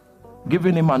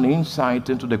 giving him an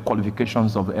insight into the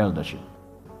qualifications of eldership.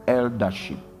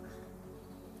 Eldership.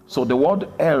 So the word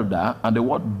elder and the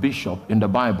word bishop in the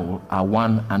Bible are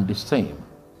one and the same.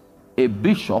 A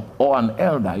bishop or an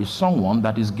elder is someone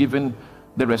that is given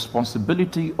the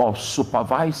responsibility of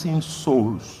supervising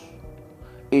souls.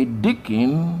 A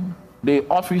deacon, the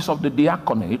office of the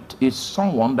diaconate, is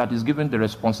someone that is given the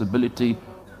responsibility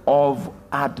of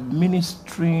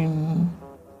administering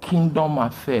kingdom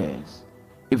affairs.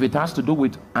 If it has to do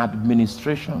with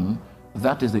administration,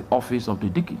 that is the office of the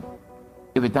deacon.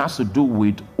 If it has to do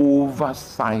with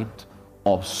oversight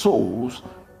of souls,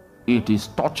 it is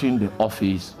touching the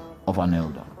office of an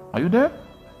elder. Are you there?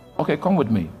 Okay, come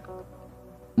with me.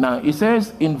 Now, it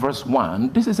says in verse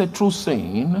 1, this is a true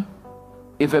saying,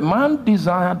 if a man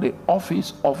desire the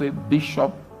office of a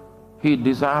bishop, he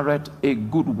desireth a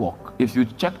good work. If you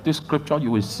check this scripture, you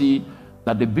will see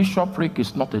that the bishopric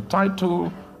is not a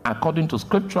title. According to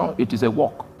scripture, it is a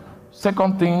work.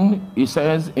 Second thing, it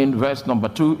says in verse number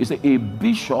 2, it says a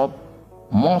bishop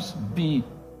must be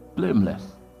blameless.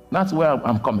 That's where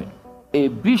I'm coming. A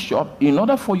bishop, in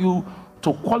order for you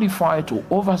to qualify to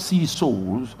oversee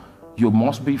souls, you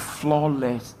must be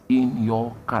flawless in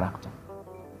your character.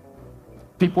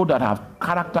 People that have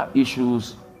character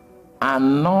issues are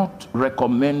not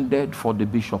recommended for the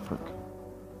bishopric.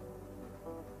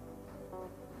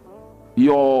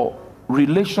 Your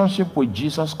relationship with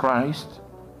Jesus Christ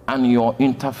and your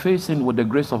interfacing with the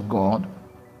grace of God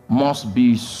must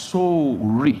be so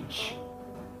rich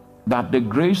that the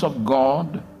grace of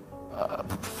God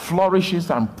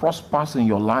flourishes and prospers in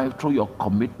your life through your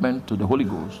commitment to the Holy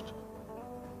Ghost,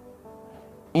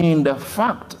 in the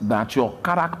fact that your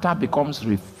character becomes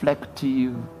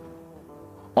reflective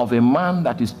of a man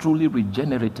that is truly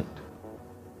regenerated.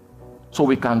 So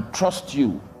we can trust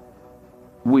you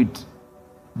with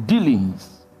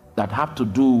dealings that have to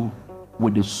do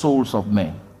with the souls of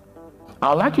men.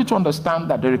 I'd like you to understand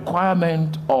that the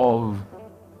requirement of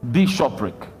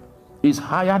bishopric is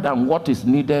higher than what is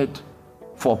needed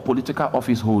for political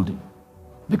office holding,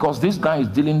 because this guy is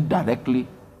dealing directly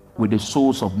with the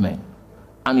souls of men.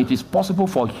 And it is possible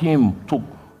for him to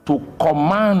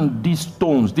command these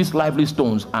stones, these lively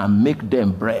stones, and make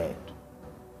them bread.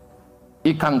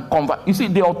 He can convert. You see,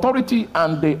 the authority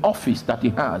and the office that he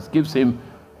has gives him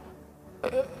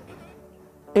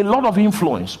a lot of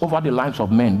influence over the lives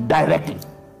of men directly.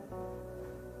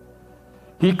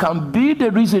 He can be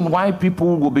the reason why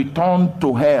people will be turned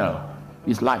to hell.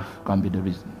 His life can be the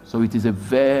reason. So it is a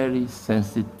very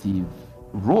sensitive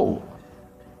role.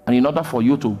 And in order for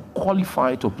you to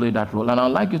qualify to play that role, and I'd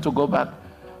like you to go back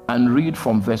and read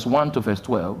from verse 1 to verse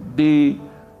 12,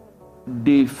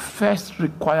 the first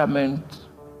requirement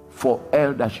for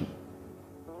eldership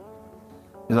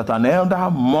is that an elder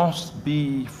must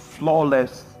be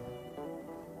flawless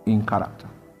in character.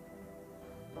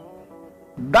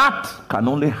 That can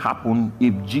only happen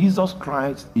if Jesus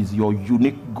Christ is your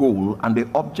unique goal and the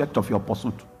object of your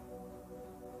pursuit.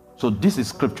 So this is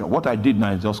scripture. What I did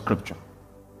now is just scripture.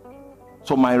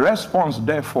 So my response,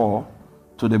 therefore,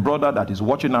 to the brother that is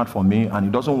watching out for me and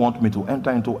he doesn't want me to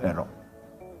enter into error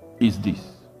is this.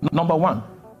 Number one,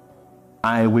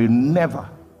 I will never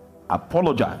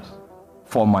apologize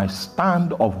for my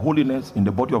stand of holiness in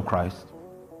the body of Christ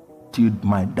till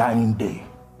my dying day.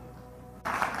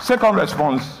 Second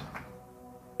response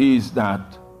is that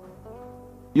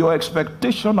your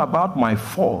expectation about my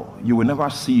fall, you will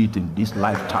never see it in this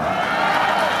lifetime.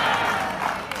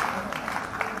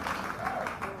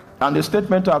 And the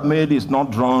statement I've made is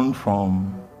not drawn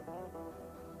from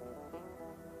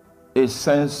a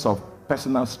sense of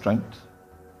personal strength,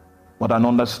 but an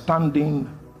understanding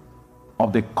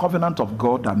of the covenant of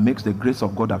God that makes the grace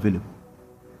of God available.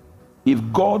 If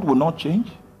God will not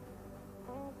change,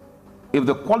 if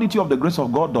the quality of the grace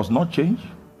of God does not change,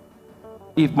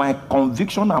 if my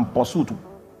conviction and pursuit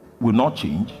will not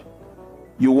change,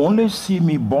 you will only see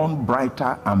me born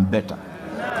brighter and better.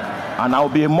 And I'll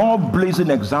be a more blazing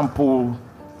example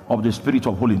of the spirit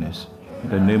of holiness in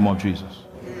the name of Jesus.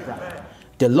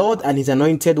 The Lord and his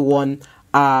anointed one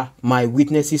are my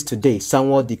witnesses today.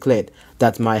 Samuel declared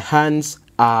that my hands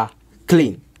are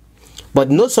clean.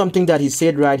 But note something that he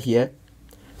said right here.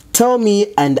 Tell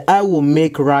me and I will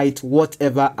make right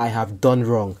whatever I have done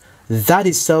wrong. That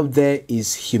itself there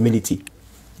is humility.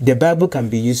 The Bible can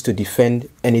be used to defend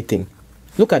anything.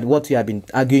 Look at what we have been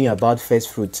arguing about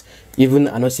first fruits. Even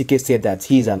Anosike said that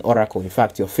he is an oracle. In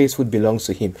fact, your first fruit belongs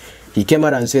to him. He came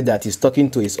out and said that he's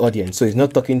talking to his audience. So he's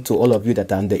not talking to all of you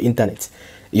that are on the internet.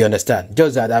 You understand?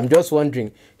 Just that I'm just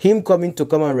wondering, him coming to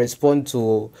come and respond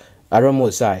to Arome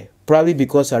Osayi, probably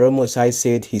because Arome Osayi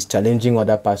said he's challenging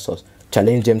other pastors,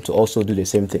 challenge them to also do the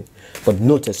same thing. But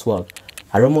note as well,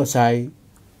 Arome Osayi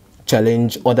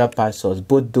challenge other pastors,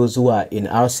 both those who are in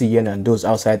RCN and those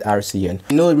outside RCN.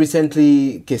 You know,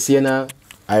 recently, 𝐾𝐶𝐶,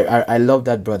 I love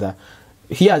that brother.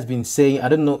 He has been saying, I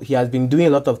don't know, he has been doing a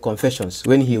lot of confessions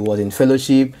when he was in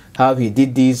fellowship, how he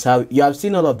did this, how you have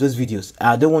seen all of those videos.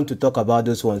 I don't want to talk about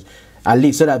those ones, at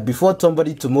least so that before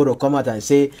somebody tomorrow come out and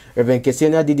say, Reverend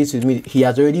𝐾𝐶𝐶 did this with me, he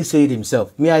has already said it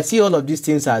himself. Me, I see all of these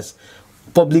things as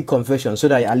public confession so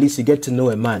that at least you get to know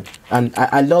a man. And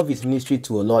I love his ministry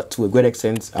to a great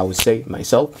extent, I would say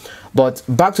myself. But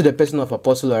back to the person of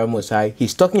Apostle Arome Osayi,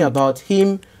 he's talking about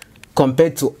him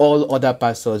compared to all other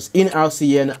pastors in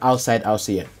RCN, outside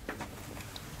RCN.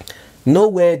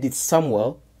 Nowhere did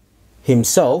Samuel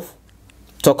himself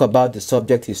talk about the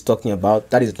subject he's talking about.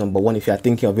 That is number one if you are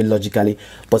thinking of it logically.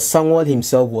 But Samuel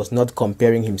himself was not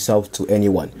comparing himself to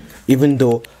anyone, even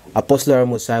though Apostle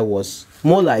Arome Osayi was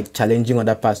more like challenging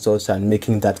other pastors and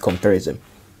making that comparison.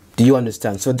 Do you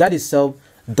understand? So that itself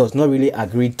does not really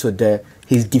agree to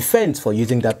his defense for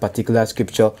using that particular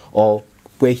scripture or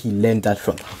where he learned that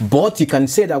from. But you can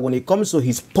say that when it comes to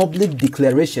his public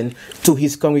declaration to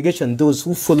his congregation, those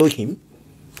who follow him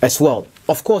as well,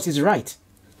 of course he's right.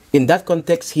 In that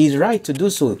context, he's right to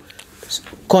do so.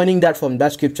 Coining that from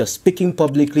that scripture, speaking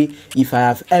publicly, if I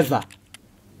have ever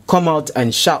come out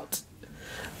and shout.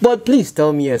 But please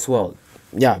tell me as well.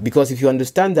 Yeah, because if you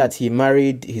understand that he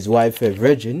married his wife a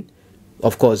virgin,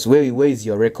 of course, where is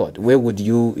your record? Where would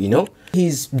you know?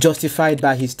 He's justified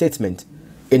by his statement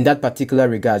in that particular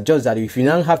regard. Just that if you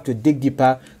now have to dig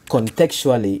deeper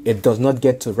contextually, it does not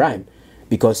get to rhyme,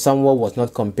 because Samuel was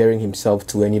not comparing himself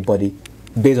to anybody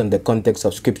based on the context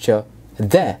of scripture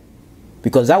there,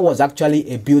 because that was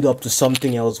actually a build up to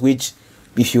something else, which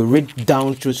if you read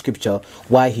down through scripture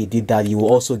why he did that, you will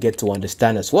also get to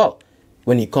understand as well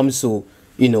when it comes to,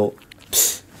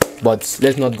 but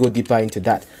let's not go deeper into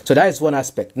that. So that is one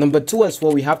aspect. Number two as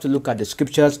well, we have to look at the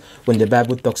scriptures when the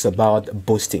Bible talks about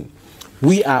boasting.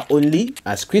 We are only,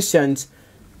 as Christians,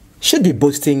 should be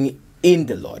boasting in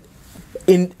the Lord.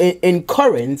 In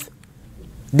Corinth,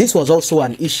 this was also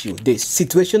an issue, the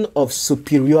situation of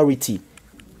superiority.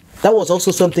 That was also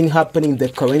something happening in the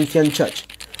Corinthian church.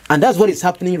 And that's what is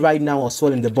happening right now as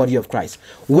well in the body of Christ,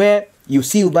 where you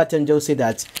see 𝐻𝐻𝚘𝚎 say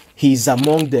that he's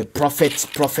among the prophets.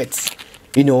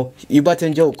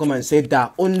 𝐻𝐻𝚘𝚎 will come and say there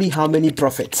are only how many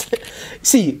prophets?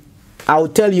 See, I'll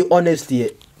tell you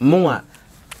honestly, Moa,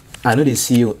 I know they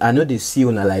see you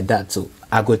now like that, so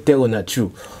I go tell you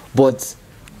true. But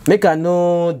make I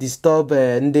no disturb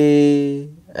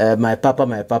my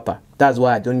papa. That's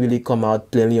why I don't really come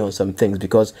out plainly on some things,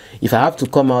 because if I have to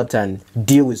come out and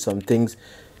deal with some things,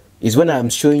 it's when I'm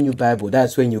showing you Bible.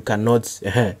 That's when you cannot.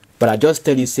 But I just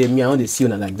tell you, say me, I want to see you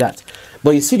like that.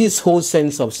 But you see this whole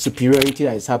sense of superiority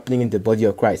that is happening in the body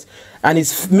of Christ, and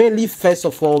it's mainly first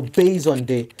of all based on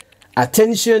the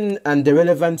attention and the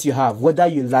relevance you have, whether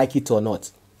you like it or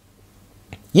not.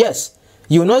 Yes,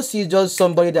 you will not see just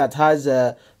somebody that has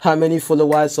how many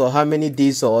followers or how many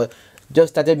this, or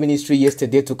just started ministry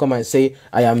yesterday to come and say,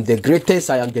 I am the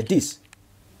greatest, I am the this.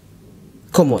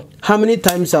 Come on, how many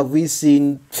times have we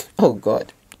seen? Oh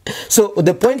God. So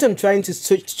the point I'm trying to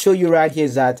show you right here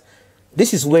is that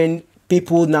this is when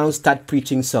people now start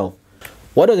preaching self.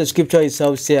 What does the scripture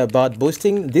itself say about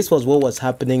boasting? This was what was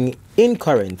happening in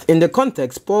Corinth. In the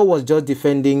context, Paul was just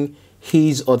defending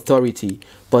his authority.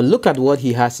 But look at what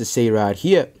he has to say right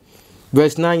here.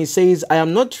 Verse 9, he says, I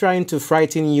am not trying to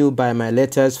frighten you by my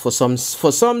letters, for some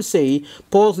say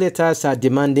Paul's letters are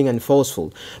demanding and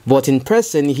forceful, but in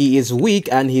person he is weak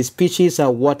and his speeches are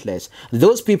worthless.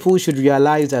 Those people should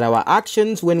realize that our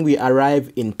actions when we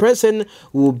arrive in person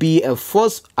will be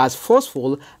as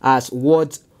forceful as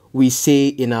what we say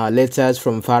in our letters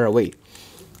from far away.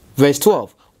 Verse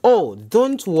 12, oh,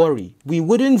 don't worry, we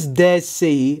wouldn't dare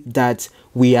say that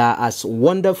we are as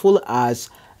wonderful as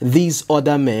these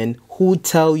other men who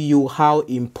tell you how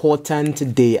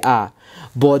important they are.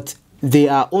 But they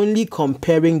are only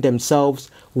comparing themselves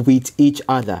with each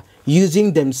other,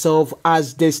 using themselves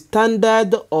as the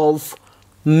standard of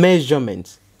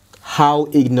measurement. How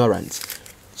ignorant.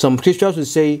 Some Christians will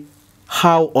say,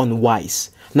 how unwise.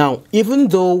 Now, even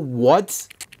though what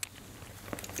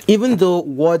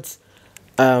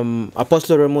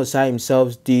Apostle Arome Osayi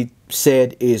himself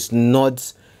said is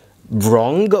not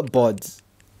wrong, but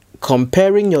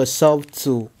comparing yourself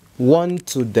to one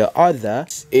to the other,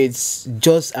 it's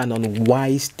just an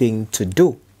unwise thing to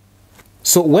do.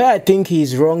 So where I think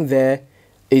he's wrong there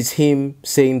is him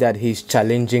saying that he's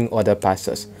challenging other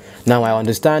pastors. Now I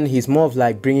understand he's more of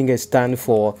like bringing a stand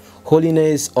for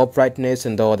holiness, uprightness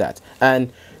and all that.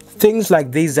 And things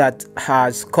like this that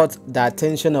has caught the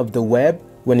attention of the web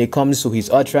when it comes to his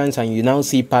utterance, and you now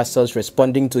see pastors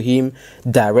responding to him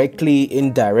directly,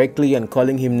 indirectly, and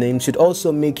calling him names, should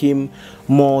also make him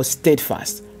more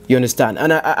steadfast. You understand?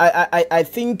 And I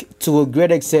think to a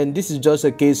great extent, this is just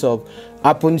a case of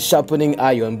iron sharpening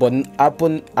iron, but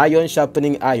iron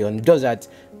sharpening iron. Just that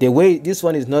the way this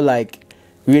one is not like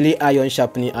really iron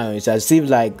sharpening iron. It's as if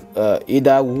like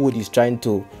either wood is trying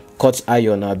to cut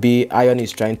iron or iron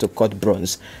is trying to cut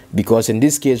bronze, because in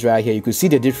this case right here you could see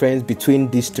the difference between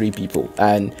these three people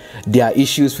and their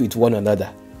issues with one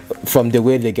another from the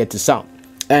way they get to sound.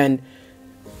 And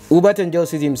𝚤𝚤𝙀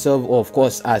sees himself, of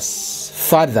course, as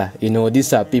father. You know,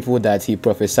 these are people that he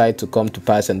prophesied to come to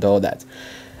pass and all that.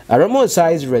 Arome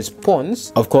Osayi's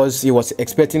response, of course, he was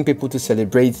expecting people to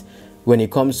celebrate when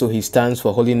it comes to his stance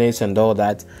for holiness and all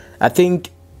that. I think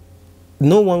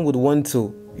no one would want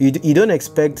to. You don't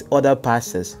expect other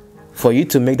pastors for you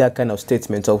to make that kind of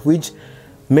statement, of which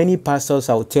many pastors,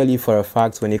 I will tell you for a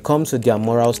fact, when it comes to their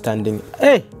moral standing,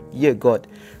 hey, yeah, God,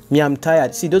 me, I'm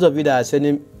tired. See, those of you that are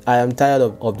saying, I am tired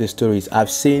of the stories. I've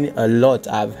seen a lot.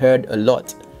 I've heard a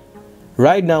lot.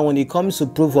 Right now, when it comes to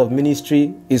proof of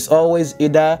ministry, it's always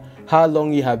either how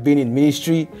long you have been in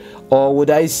ministry, or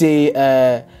would I say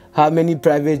how many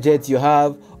private jets you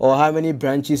have, or how many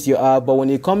branches you have. But when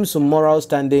it comes to moral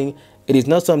standing, it is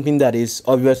not something that is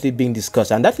obviously being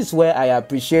discussed. And that is where I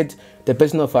appreciate the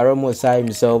person of Arome Osayi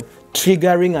himself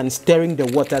triggering and stirring the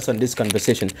waters on this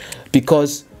conversation.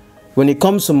 Because when it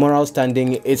comes to moral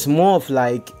standing, it's more of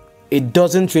like it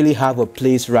doesn't really have a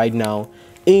place right now,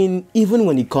 even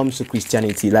when it comes to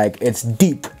Christianity. Like, it's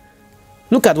deep.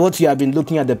 Look at what you have been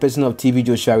looking at the person of TV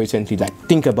Joshua recently. Like,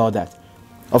 think about that.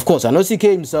 Of course,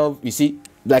 Anosike himself, you see,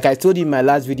 like I told you in my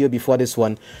last video before this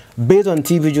one, based on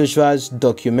TV Joshua's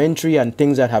documentary and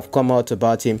things that have come out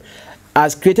about him,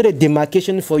 has created a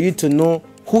demarcation for you to know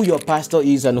who your pastor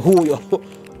is and who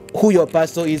your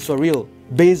pastor is for real,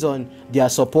 based on their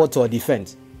support or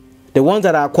defense. The ones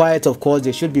that are quiet, of course,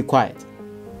 they should be quiet.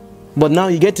 But now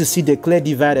you get to see the clear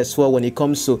divide as well when it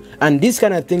comes to, and these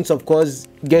kind of things, of course,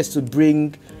 gets to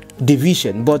bring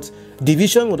division. But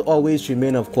division would always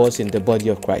remain, of course, in the body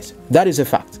of Christ. That is a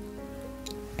fact.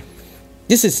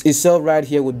 This is itself right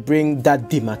here would bring that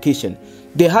demarcation.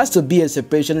 There has to be a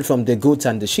separation from the goats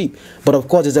and the sheep. But of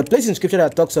course, there's a place in scripture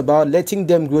that talks about letting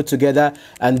them grow together,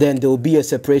 and then there will be a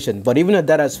separation. But even at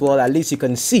that as well, at least you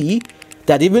can see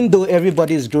that even though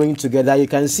everybody is growing together, you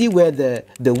can see where the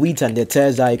wheat and the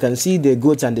tares are. You can see the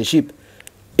goats and the sheep.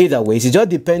 Either way, it just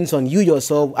depends on you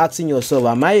yourself asking yourself,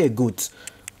 am I a goat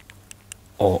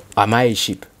or am I a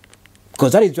sheep?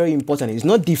 Because that is very important. It's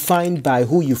not defined by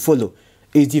who you follow.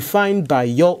 It's defined by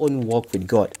your own walk with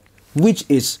God, which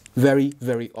is very,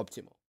 very optimal.